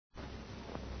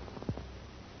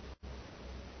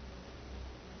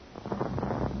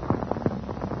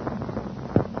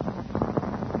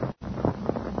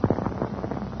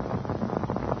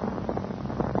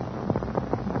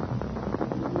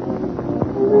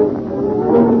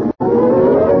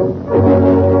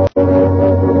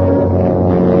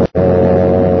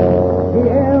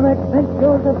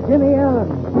Jimmy Allen.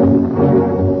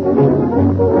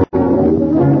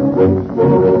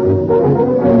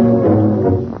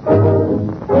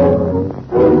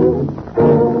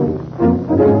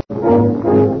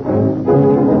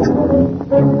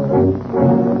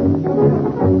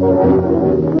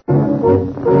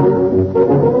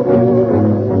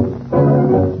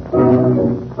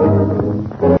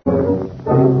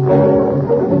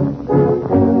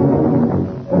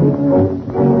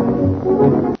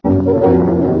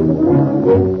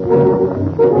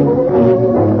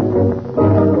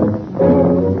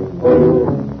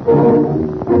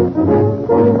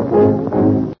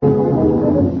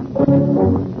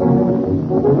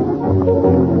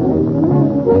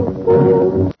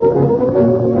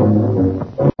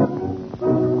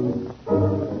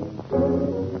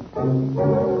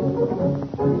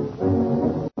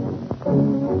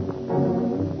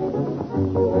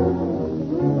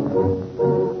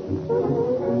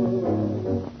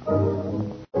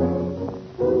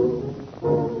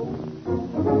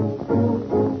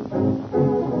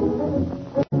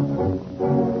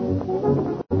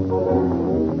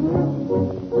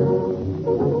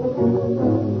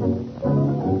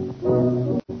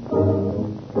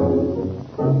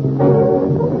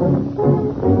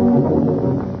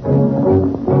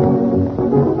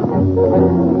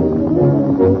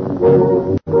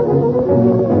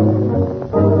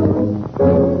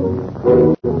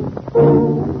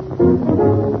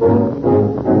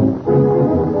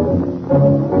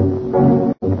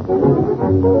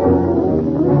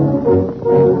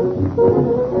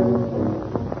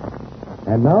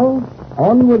 And now,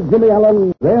 on with Jimmy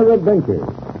Allen's rare adventures.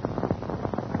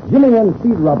 Jimmy and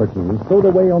Steve Robertson stowed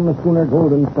away on the schooner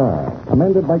Golden Star,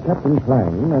 commanded by Captain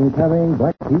Klang and carrying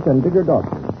Blackfeet and Digger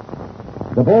Dawson.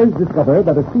 The boys discover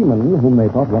that a seaman, whom they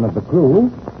thought one of the crew,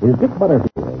 is Dick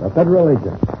Butterfield, a federal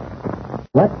agent.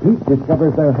 Blackfeet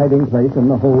discovers their hiding place in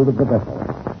the hold of the vessel,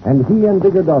 and he and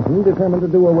Digger Dawson determine to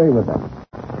do away with them.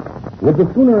 With the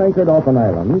schooner anchored off an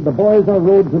island, the boys are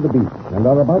rowed to the beach and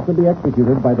are about to be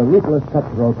executed by the ruthless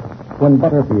cutthroats when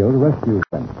Butterfield rescues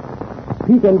them.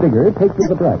 Pete and Digger take to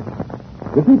the bridge.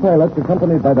 The two pilots,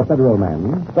 accompanied by the federal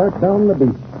man, start down the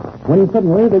beach when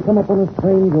suddenly they come upon a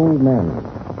strange old man.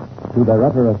 To their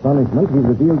utter astonishment, he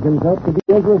reveals himself to be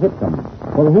Ezra Whitcomb,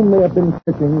 for whom they have been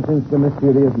searching since the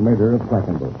mysterious murder of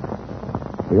Quackenbush.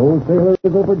 The old sailor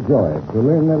is overjoyed to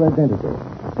learn their identity,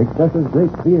 expresses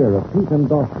great fear of Pete and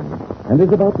Dawson, and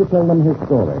is about to tell them his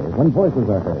story when voices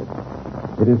are heard.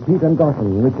 It is Pete and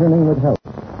Dawson returning with help,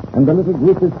 and the little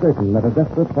group is certain that a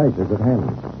desperate fight is at hand.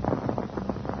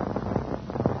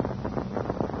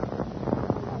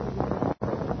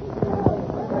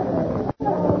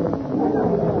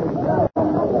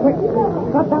 Quick,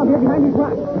 drop down here behind these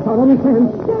rocks. It's all on his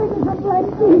hands. There's a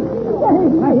Blackfeet.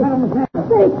 I got him his hands.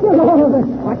 They kill all of us.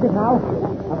 Watch it now.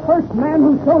 The first man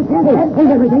who shows his head. Hold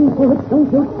everything. Pull it. Don't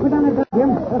shoot. Put down that gun, Jim.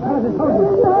 That's what I told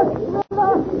you.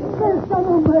 There's some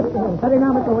of us. Steady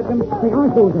now, Mr. Whitcomb. They are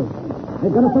soldiers. They're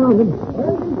going to surround him.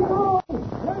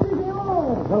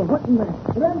 Well, what in the...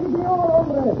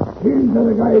 These are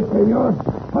the guys, senor.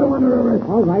 Put him under arrest.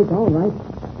 All right.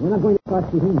 We're not going to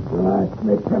prosecute him.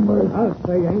 Make timbers. I'll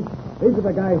say, ain't. These are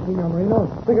the guys, Senor Marino.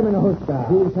 Stick them in the hosta.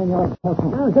 Si, senor.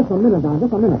 Just a minute now,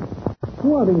 just a minute.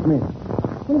 Who are these men?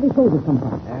 Where do these soldiers come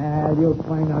from? You'll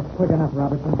find out quick enough,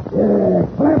 Robertson. Yeah,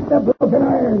 clamp the broken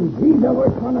irons. He's the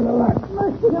worst one of the lot.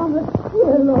 Mercy on the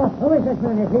cielo. Who is this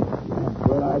man, is he?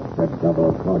 Well, I said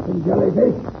double-crossing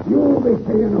jellyfish. You'll be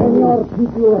seeing Senor,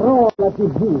 keep you raw like you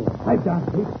do. Pipe down,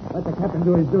 Pete. Let the captain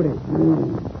do his duty.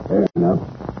 Fair enough.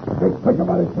 Be quick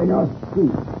about it, senor. Si.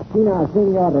 Sina,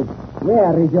 senor,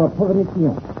 where is your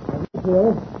permission?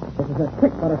 Butterfield, this is a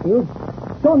trick, Butterfield.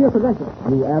 Show him your credentials.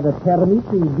 You have a permit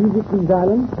to visit these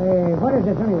islands? What is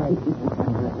this, anyway?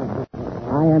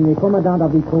 I am the commandant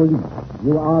of the police.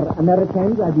 You are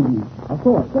Americans, I believe. Of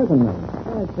course, certainly.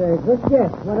 That's a good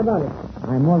guess. What about it?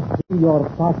 I must see your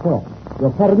passport. Your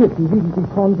permit to visit this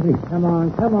country. Come on.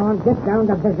 Get down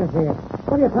to business here.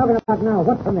 What are you talking about now?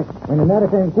 What permit? When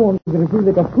Americans come to the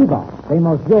Republic of Cuba, they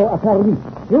must show a permit.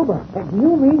 Cuba?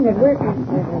 You mean that we're...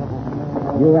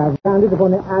 You have landed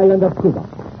upon the island of Cuba.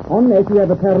 Unless you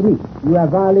have a permit, you have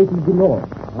violated the law.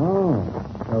 Oh,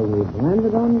 so we've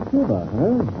landed on Cuba,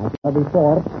 huh? I shall be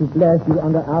forced to place you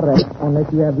under arrest unless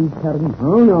you have these permits.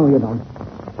 Oh, no, you don't.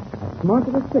 Smart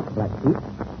as a stick, Blackfeet,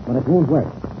 but it won't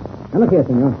work. Now, look here,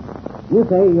 senor. You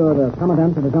say you're the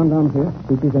commandant of the gendarmes here?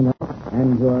 Si, senor.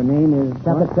 And your name is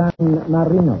Capitan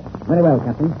Marino. Very well,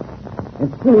 Captain.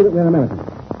 It's true that we're Americans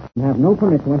and have no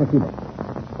permit to enter Cuba.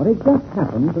 But it just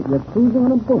happens that we're cruising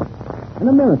on a boat, an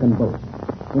American boat,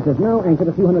 which is now anchored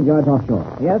a few hundred yards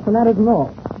offshore. Yes, and that isn't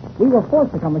all. We were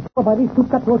forced to come ashore by these two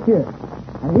cutthroats here.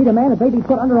 And lead a man that may be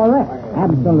put under arrest.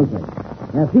 Absolutely.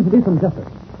 There's fugitive from justice.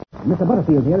 Mr.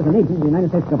 Butterfield here is an agent of the United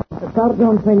States government.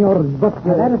 Pardon, senor, but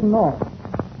that isn't all.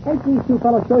 Take these two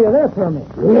fellows show you their permit.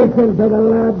 Listen to the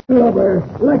lad blubber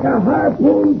like a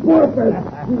harpoon porpoise.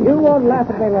 You won't laugh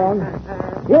at me long.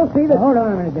 You'll see that... Hold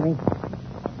on a minute, Jimmy.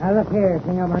 Now, look here,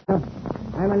 Senor Moreno.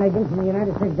 I'm an agent from the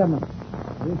United States government.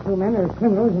 These two men are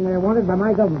criminals, and they're wanted by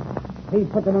my government. Please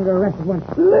put them under arrest at once.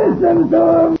 Listen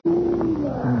to him.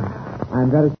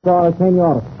 I'm very sorry,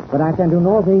 senor, but I can do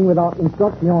nothing without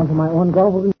instruction from my own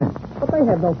government. But they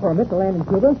have no permit to land in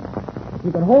Cuba. If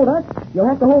you can hold us, you'll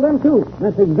have to hold them, too.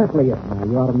 That's exactly it.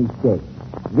 You are mistaken.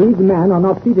 These men are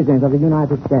not citizens of the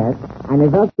United States,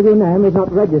 and thus their name is not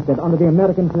registered under the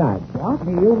American flag. What?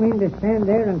 Do you mean to stand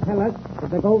there and tell us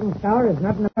that the Golden Star is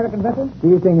not an American vessel?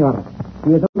 Si, senor.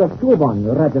 She is under Cuban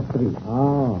registry.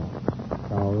 Oh.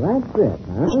 So that's it,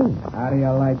 huh? How do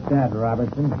you like that,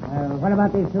 Robertson? What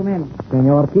about these two men?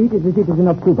 Senor Pete is a citizen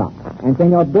of Cuba, and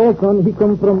Senor Dawson, he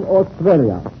comes from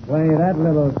Australia. Play that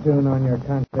little tune on your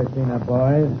concertina,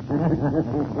 boys.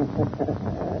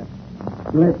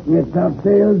 Split your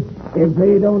topsails. If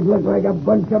they don't look like a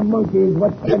bunch of monkeys,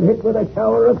 what's been hit with a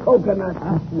shower of coconut?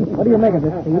 What do you make of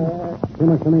this, Steve? Too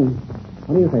much for me.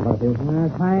 What do you say,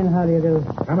 Butterfield? Fine. How do you do?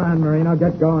 Come on, Marino,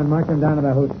 get going. March them down to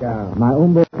the hoosgow. My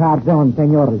umbo pardon,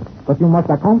 senores, but you must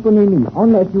accompany me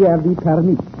unless you have the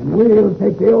permit. And we'll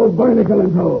take the old barnacle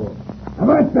in tow.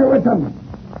 Avast there with them.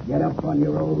 Get up on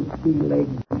your old sea legs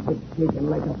and quit shaking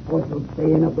like a fossil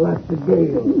stay in a blasted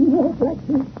gale. No,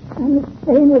 Blackie. I'm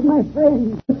staying with my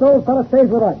friend. This old fella stays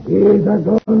with us. He's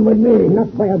a going with me.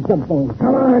 Not by a jump bone.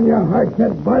 Come on, you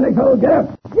hard-set barnacle. Get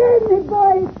up. Save me,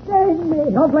 boys. Save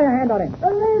me. Don't lay a hand on him.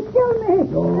 They'll kill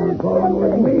me. You're going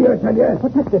with me, I tell you.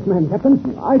 Protect this man,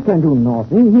 Captain. I can do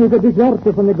nothing. He is a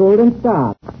deserter from the Golden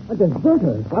Star. A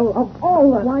deserter? Well, of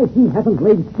all the... Why, he hasn't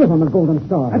laid foot on the Golden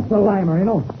Star. That's a lie,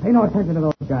 Marino. Pay no attention to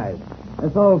those guys.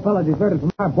 This old fella deserted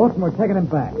from our boat, and we're taking him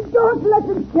back. Don't let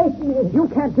them take me. You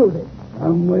can't do this.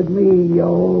 Come with me, you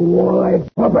old wall-eyed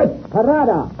puppet.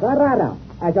 Parada.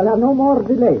 I shall have no more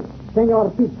delay.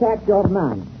 Senor Pete, sack your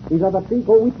man. These other three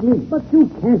go with me. But you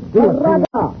can't do it.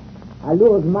 Parada. I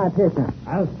lose my patience.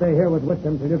 I'll stay here with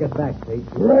Whitcomb till you get back, Pete.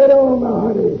 Right on,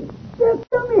 honey.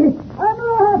 Get to me. I'm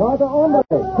lost. Father Hombre,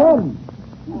 come.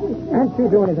 Can't you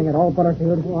do anything at all,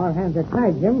 Butterfield? Well, our hands are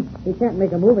tied, Jim. He can't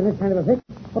make a move in this kind of a fix.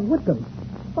 But Whitcomb,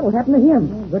 what'll happen to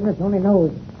him? Goodness only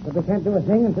knows. But we can't do a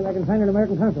thing until I can find an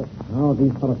American consul. Oh,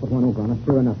 these fellows put one over on us,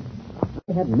 sure enough.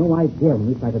 I had no idea when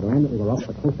we sighted land that we were off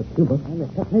the coast of Cuba. And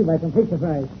it took me by complete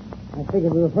surprise. I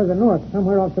figured we were further north,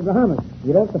 somewhere off the Bahamas.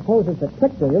 You don't suppose it's a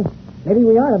trick, do you? Maybe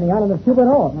we are on the island of Cuba at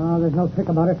all. No, there's no trick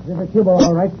about it. This is Cuba,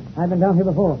 all right. I've been down here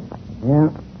before. Yeah,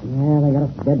 they got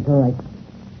us dead to rights.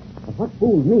 But what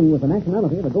fooled me was the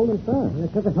nationality of the Golden Star. Well,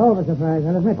 it took us all by surprise,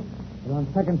 I'll admit. But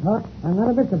on second thought, I'm not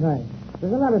a bit surprised.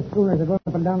 There's a lot of schooners that run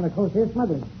up and down the coast here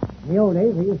smuggling. In the old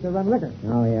days, we used to run liquor.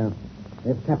 Oh, yeah.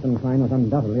 This Captain Klein was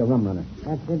undoubtedly a rum runner.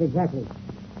 That's it, exactly.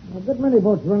 A good many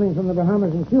boats running from the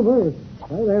Bahamas and Cuba,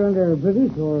 well, they're under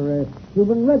British or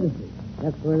Cuban registry.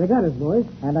 That's where they got us, boys.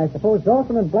 And I suppose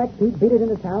Dawson and Black Pete beat it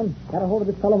into town, got a hold of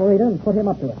this fellow Marina, and put him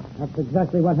up to it. That's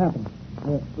exactly what happened.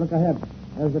 Look ahead.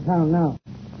 There's the town now.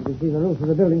 You can see the roof of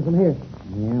the building from here.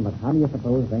 Yeah, but how do you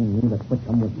suppose they knew that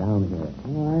Whitcomb was down here?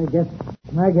 Well,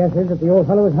 my guess is that the old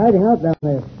fellow was hiding out down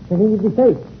there, thinking he'd be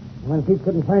safe. And when Pete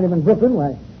couldn't find him in Brooklyn,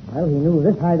 well, he knew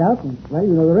this hideout, and, well,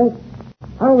 you know the rest.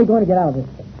 How are we going to get out of this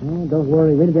thing? Oh, don't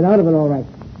worry, we'll get out of it all right.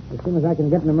 As soon as I can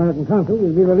get an American consul,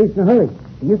 we'll be released in a hurry.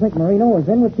 Do you think Marino was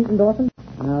in with Pete and Dawson?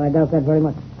 No, I doubt that very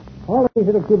much. All of these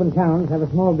little Cuban towns have a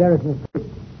small garrison.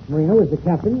 Marino is the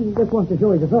captain. He just wants to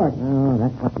show his authority. Oh,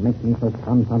 that's what makes me so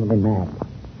confoundedly mad.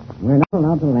 We're not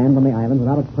allowed to land on the island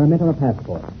without a permit or a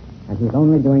passport, and he's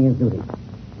only doing his duty.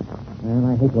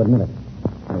 Well, I hate to admit it,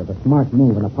 but it was a smart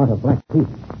move on the part of Black Pete.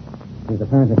 He's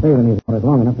apparently sailed in these waters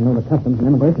long enough to know the customs and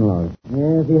immigration laws.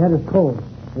 Yes, he had us cold.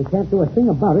 We can't do a thing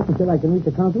about it until I can reach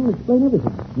the consul and explain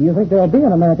everything. Do you think there'll be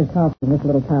an American consul in this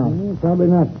little town? Probably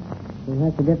not. We'll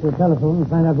have to get to a telephone and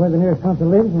find out where the nearest consul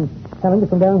lives and tell him to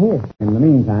come down here. In the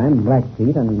meantime, Black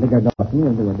Pete and Bigger Dawson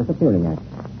will do a disappearing act.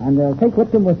 And they'll take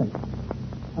Whitcomb with them.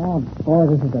 Oh, boy,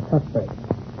 this is a tough break.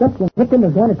 Just when Whitcomb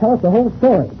is going to tell us the whole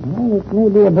story. Well, it may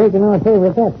be a break in our favor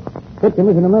at that. Whitcomb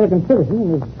is an American citizen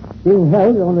and is being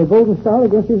held on the Golden Star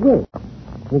against his will.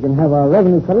 We can have our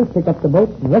revenue fellows pick up the boat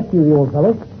and rescue the old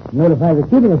fellow, notify the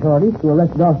Cuban authorities to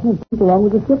arrest Dawson and keep along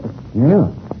with the skipper.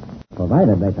 Yeah,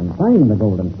 provided they can find the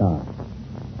Golden Star.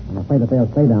 I'm afraid that they'll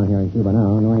stay down here in Cuba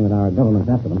now, knowing that our government's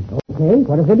after them. Okay,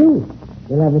 what if they do?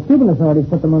 They'll have the Cuban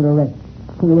authorities put them under arrest.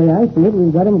 The way I see it,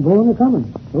 we've got them going or coming.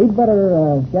 We'd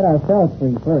better get ourselves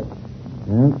free first.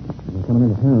 Yeah, they're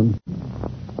coming into town.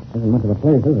 Isn't much of a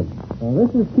place, is it? Well,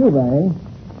 this is Cuba, eh?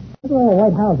 Look at all the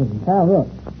white houses and tile roofs.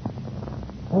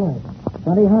 Boy, it's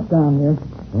plenty hot down here.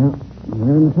 Yeah,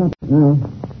 we're in the tropics now.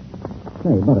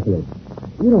 Say, Butterfield,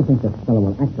 you don't think this fellow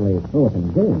will actually throw us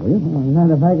in jail, will you? Well, not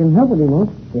if I can help it, he won't.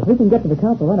 If we can get to the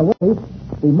council right away,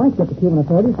 we might get the Cuban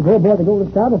authorities to go aboard the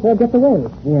Golden Star before it gets away.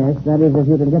 Yes, that is if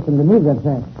you can get them to move that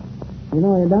fast. You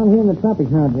know, you're down here in the tropics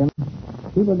now, Jim.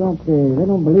 People don't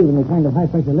believe in the kind of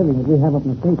high-pressure living that we have up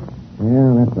in the States.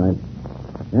 Yeah, that's right.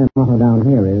 Their motto down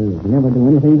here is never do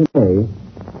anything today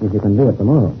if you can do it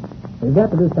tomorrow. We've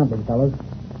got to do something, fellas.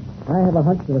 I have a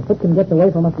hunch that if Whitcomb gets away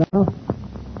from us now,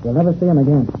 we'll never see him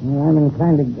again. Well, I'm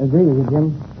inclined to agree with you,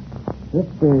 Jim. This,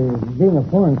 being a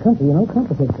foreign country,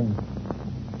 complicates things.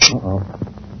 Uh-oh.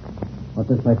 What's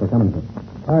this place we're coming to?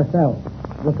 Ourselves.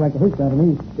 Looks like a wheat to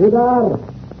me. Cesar!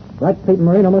 Black Pete and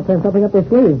Marino must have something up their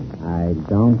sleeve. I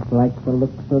don't like the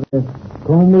looks of this.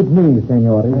 Come with me,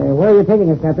 senores. Where are you taking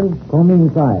us, Captain? Come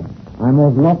inside. I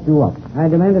must lock you up. I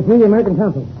demand to see the American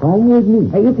consul. Come with me.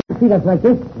 Hey, you can't treat us like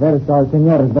this. Very sorry,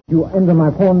 senores, but you enter my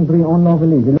country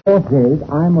unlawfully. The law says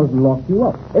I must lock you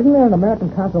up. Isn't there an American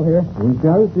consul here? We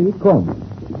shall see. Come.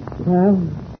 Well,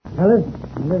 fellas,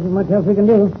 there isn't much else we can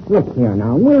do. Look here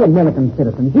now. We're American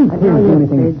citizens. You can't do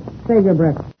anything. Save your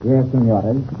breath. Yes,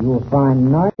 senores. You'll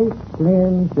find nice,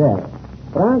 clean cells.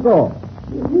 Franco.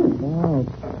 Oh,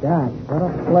 gosh, what a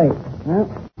place.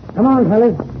 Well, come on,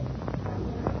 fellas.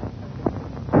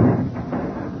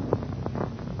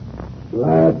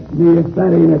 Blast me if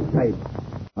that ain't a sight.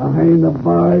 Behind the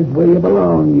bars where you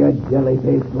belong, you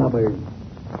jelly-faced lubbers.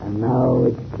 And now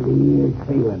it's clear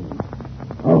sailing.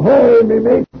 Ahoy, me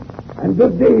mate, and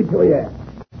good day to you.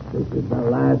 This is the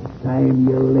last time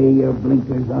you lay your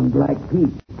blinkers on Black Pete.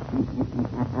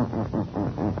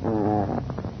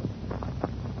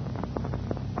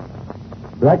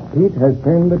 Black Pete has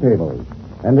turned the tables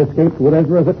and escaped with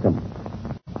Ezra Whitcomb.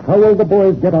 How will the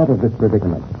boys get out of this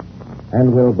predicament?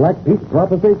 And will Black Pete's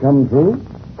prophecy come true?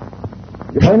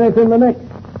 Join us in the next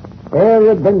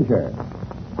Air Adventure.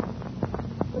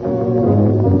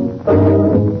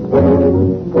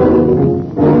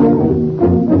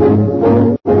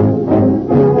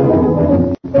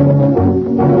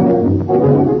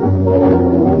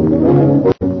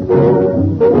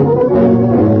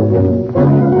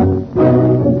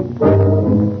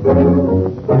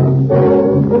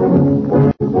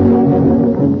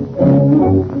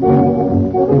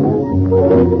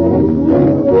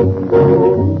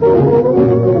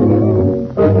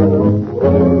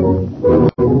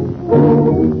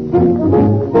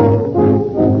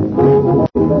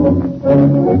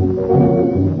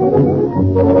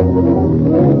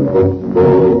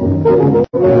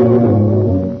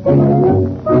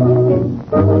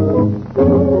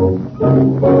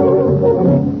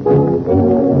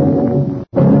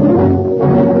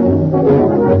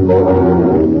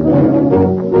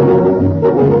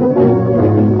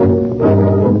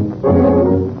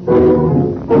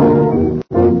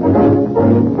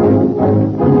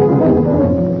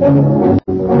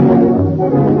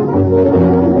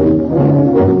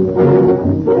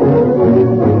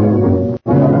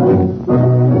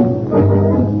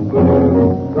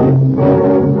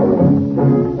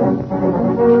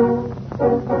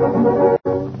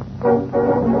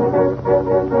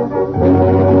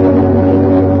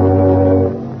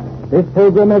 This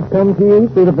program has come to you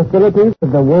through the facilities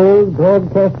of the World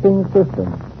Broadcasting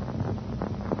System.